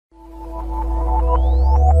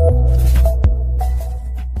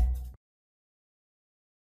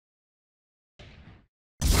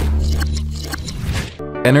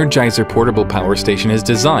Energizer portable power station is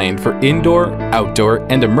designed for indoor, outdoor,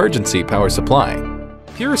 and emergency power supply.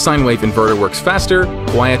 Pure sine wave inverter works faster,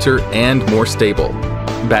 quieter, and more stable.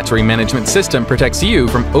 Battery management system protects you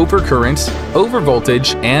from overcurrent,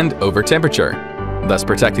 overvoltage, and overtemperature, thus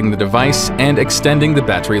protecting the device and extending the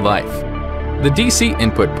battery life. The DC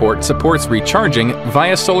input port supports recharging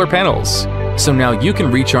via solar panels, so now you can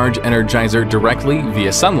recharge Energizer directly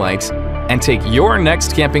via sunlight and take your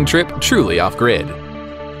next camping trip truly off-grid.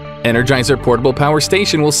 Energizer portable power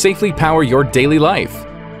station will safely power your daily life.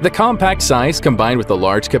 The compact size combined with the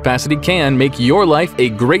large capacity can make your life a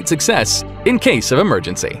great success in case of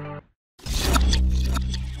emergency.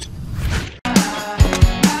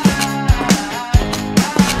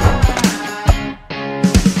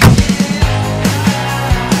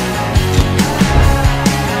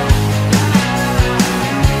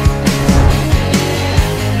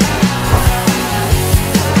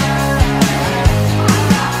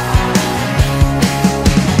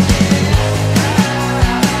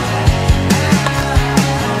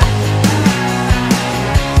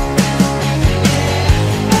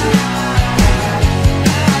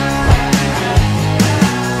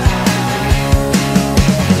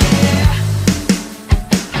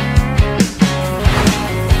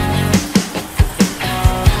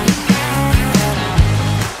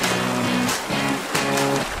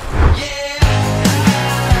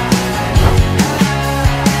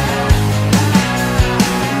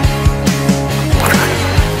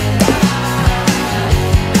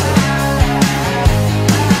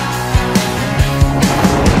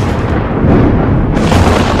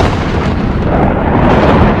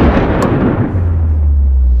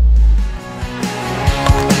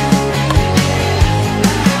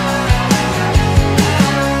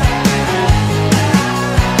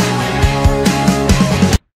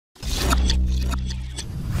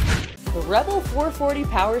 Rebel 440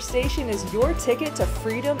 Power Station is your ticket to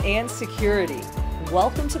freedom and security.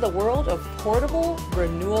 Welcome to the world of portable,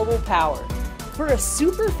 renewable power. For a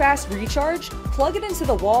super fast recharge, plug it into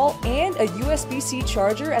the wall and a USB-C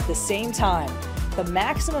charger at the same time. The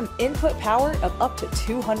maximum input power of up to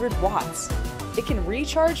 200 watts. It can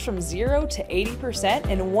recharge from 0 to 80%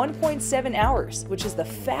 in 1.7 hours, which is the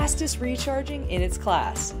fastest recharging in its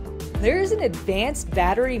class. There is an advanced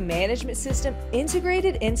battery management system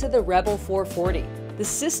integrated into the Rebel 440. The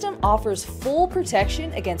system offers full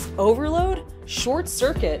protection against overload, short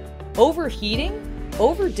circuit, overheating,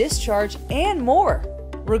 over-discharge, and more.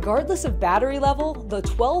 Regardless of battery level, the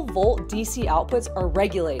 12-volt DC outputs are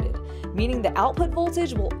regulated, meaning the output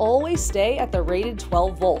voltage will always stay at the rated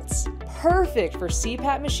 12 volts. Perfect for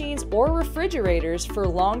CPAP machines or refrigerators for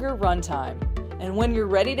longer runtime. And when you're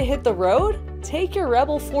ready to hit the road, take your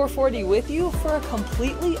Rebel 440 with you for a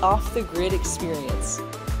completely off-the-grid experience.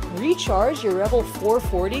 Recharge your Rebel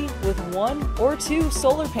 440 with 1 or 2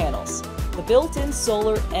 solar panels. The built-in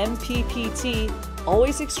solar MPPT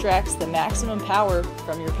always extracts the maximum power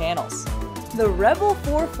from your panels. The Rebel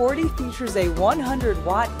 440 features a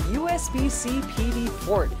 100-watt USB-C PD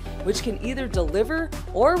port, which can either deliver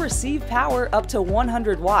or receive power up to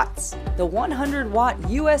 100 watts. The 100-watt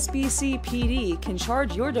USB-C PD can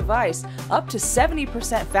charge your device up to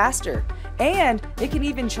 70% faster, and it can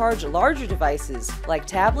even charge larger devices like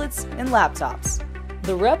tablets and laptops.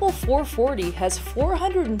 The Rebel 440 has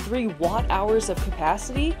 403 watt-hours of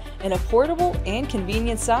capacity in a portable and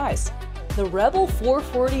convenient size. The Rebel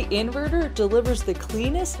 440 inverter delivers the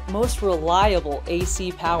cleanest, most reliable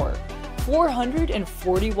AC power,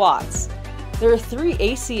 440 watts. There are 3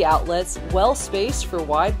 AC outlets well spaced for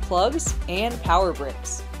wide plugs and power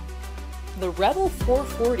bricks. The Rebel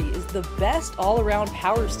 440 is the best all-around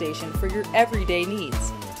power station for your everyday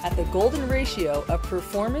needs at the golden ratio of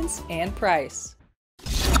performance and price.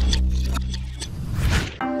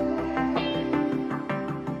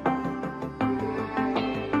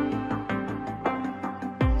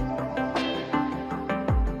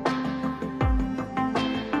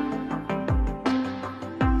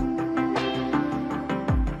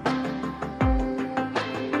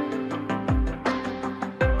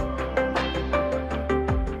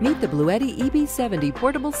 Meet the BLUETTI EB70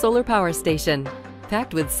 portable solar power station.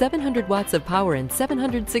 Packed with 700 watts of power and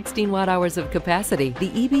 716 watt-hours of capacity, the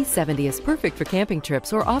EB70 is perfect for camping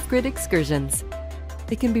trips or off-grid excursions.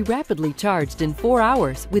 It can be rapidly charged in 4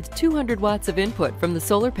 hours with 200 watts of input from the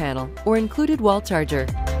solar panel or included wall charger.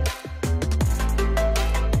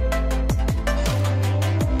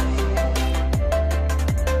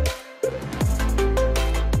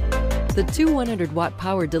 The two 100-watt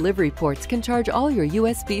power delivery ports can charge all your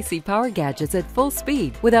USB-C power gadgets at full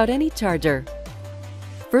speed without any charger.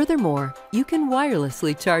 Furthermore, you can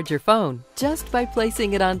wirelessly charge your phone just by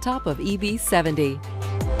placing it on top of EB70.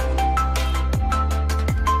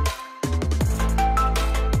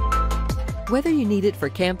 Whether you need it for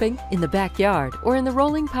camping, in the backyard, or in the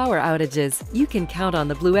rolling power outages, you can count on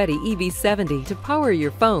the BLUETTI EB70 to power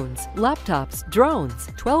your phones, laptops, drones,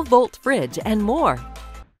 12-volt fridge, and more.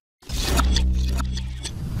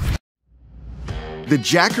 The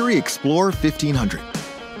Jackery Explorer 1500.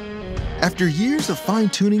 After years of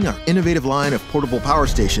fine-tuning our innovative line of portable power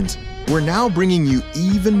stations, we're now bringing you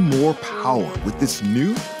even more power with this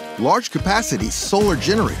new, large-capacity solar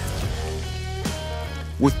generator.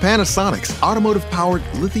 With Panasonic's automotive-powered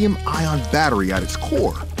lithium-ion battery at its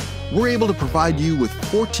core, we're able to provide you with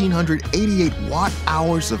 1,488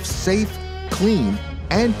 watt-hours of safe, clean,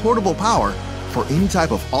 and portable power for any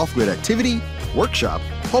type of off-grid activity, workshop,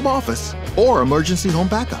 home office, or emergency home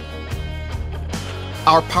backup.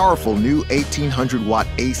 Our powerful new 1,800-watt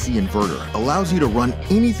AC inverter allows you to run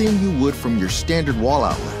anything you would from your standard wall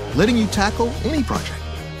outlet, letting you tackle any project,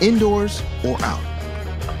 indoors or out.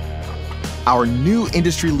 Our new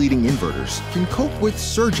industry-leading inverters can cope with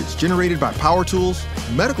surges generated by power tools,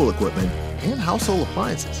 medical equipment, and household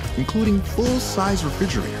appliances, including full-size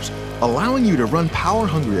refrigerators, allowing you to run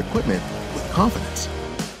power-hungry equipment with confidence.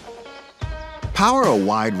 Power a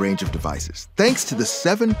wide range of devices thanks to the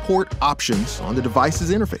 7-port options on the device's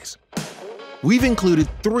interface. We've included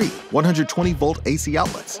 3 120-volt AC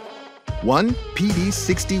outlets, 1 PD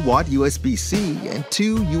 60-watt USB-C, and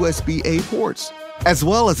 2 USB-A ports, as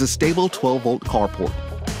well as a stable 12-volt car port.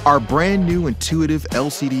 Our brand new intuitive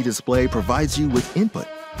LCD display provides you with input,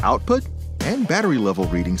 output, and battery level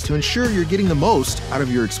readings to ensure you're getting the most out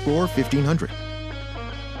of your Explorer 1500.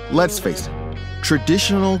 Let's face it,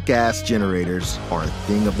 traditional gas generators are a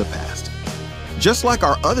thing of the past. Just like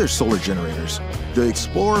our other solar generators, the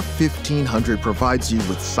Explorer 1500 provides you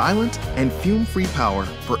with silent and fume-free power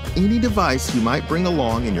for any device you might bring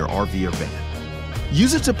along in your RV or van.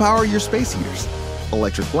 Use it to power your space heaters,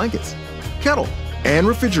 electric blankets, kettle, and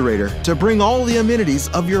refrigerator to bring all the amenities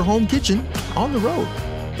of your home kitchen on the road.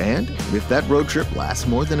 And if that road trip lasts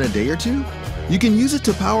more than a day or two, you can use it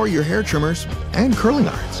to power your hair trimmers and curling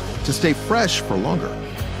irons to stay fresh for longer.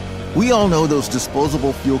 We all know those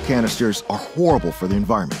disposable fuel canisters are horrible for the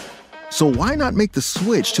environment. So why not make the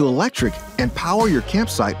switch to electric and power your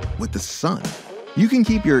campsite with the sun? You can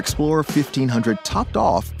keep your Explorer 1500 topped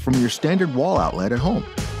off from your standard wall outlet at home,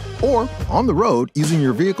 or on the road using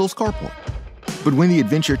your vehicle's carport. But when the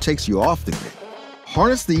adventure takes you off the grid,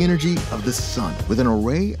 harness the energy of the sun with an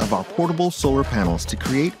array of our portable solar panels to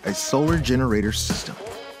create a solar generator system.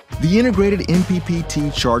 The integrated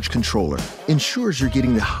MPPT charge controller ensures you're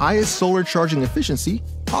getting the highest solar charging efficiency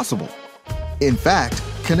possible. In fact,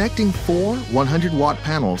 connecting 4 100-watt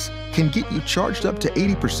panels can get you charged up to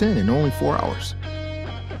 80% in only 4 hours.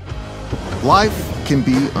 Life can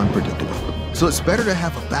be unpredictable, so it's better to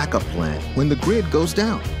have a backup plan when the grid goes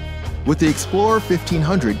down. With the Explorer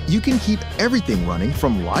 1500, you can keep everything running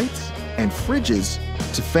from lights and fridges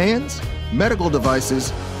to fans, medical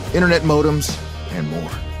devices, internet modems, and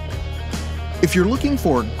more. If you're looking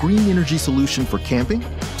for a green energy solution for camping,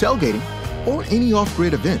 tailgating, or any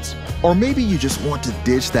off-grid events, or maybe you just want to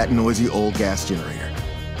ditch that noisy old gas generator,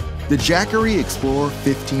 the Jackery Explorer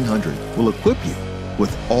 1500 will equip you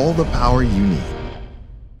with all the power you need.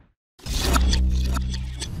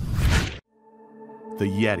 The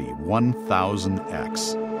YETI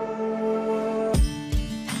 1000X.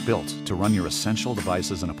 Built to run your essential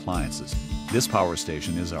devices and appliances, this power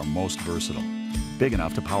station is our most versatile. Big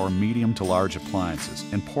enough to power medium to large appliances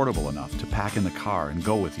and portable enough to pack in the car and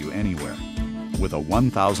go with you anywhere. With a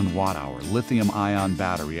 1,000 watt-hour lithium-ion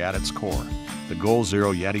battery at its core, the Goal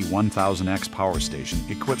Zero YETI 1000X power station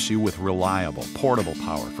equips you with reliable, portable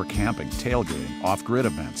power for camping, tailgating, off-grid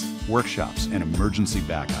events, workshops, and emergency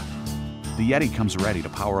backup. The YETI comes ready to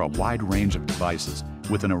power a wide range of devices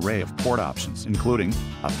with an array of port options, including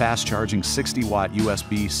a fast-charging 60-watt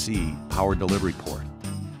USB-C power delivery port.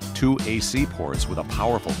 2 AC ports with a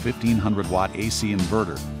powerful 1,500-watt AC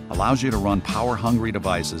inverter allows you to run power-hungry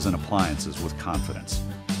devices and appliances with confidence.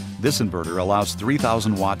 This inverter allows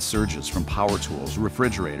 3,000-watt surges from power tools,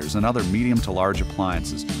 refrigerators, and other medium to large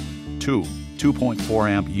appliances, 2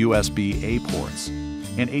 2.4-amp USB-A ports,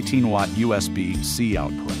 an 18-watt USB-C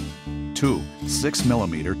output, 2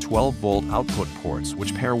 6mm 12-volt output ports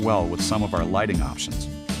which pair well with some of our lighting options,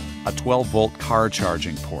 a 12-volt car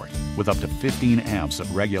charging port with up to 15 amps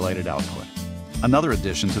of regulated output. Another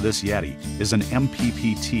addition to this YETI is an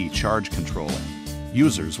MPPT charge controller.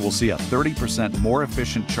 Users will see a 30% more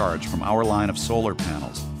efficient charge from our line of solar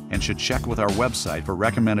panels and should check with our website for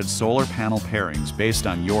recommended solar panel pairings based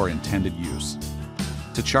on your intended use.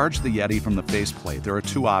 To charge the YETI from the faceplate, there are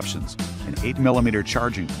two options: an 8mm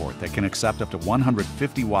charging port that can accept up to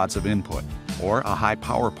 150 watts of input, or a high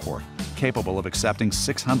power port capable of accepting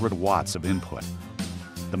 600 watts of input.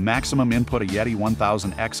 The maximum input a YETI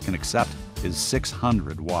 1000X can accept is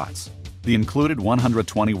 600 watts. The included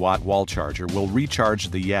 120-watt wall charger will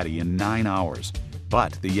recharge the YETI in 9 hours,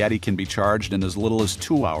 but the YETI can be charged in as little as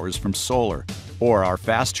 2 hours from solar or our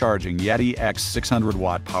fast-charging YETI X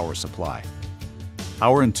 600-watt power supply.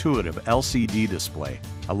 Our intuitive LCD display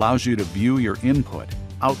allows you to view your input,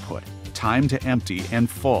 output, time to empty and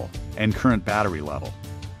full, and current battery level.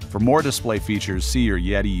 For more display features, see your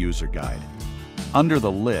YETI user guide. Under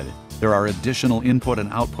the lid, there are additional input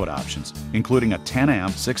and output options, including a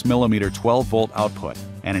 10-amp 6mm 12-volt output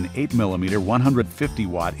and an 8mm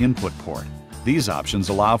 150-watt input port. These options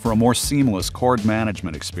allow for a more seamless cord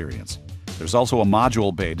management experience. There's also a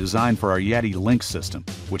module bay designed for our YETI Link system,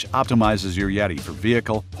 which optimizes your YETI for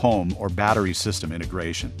vehicle, home, or battery system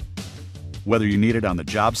integration. Whether you need it on the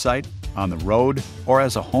job site, on the road, or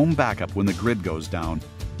as a home backup when the grid goes down,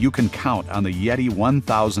 you can count on the YETI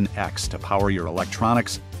 1000X to power your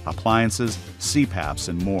electronics, appliances, CPAPs,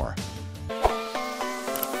 and more.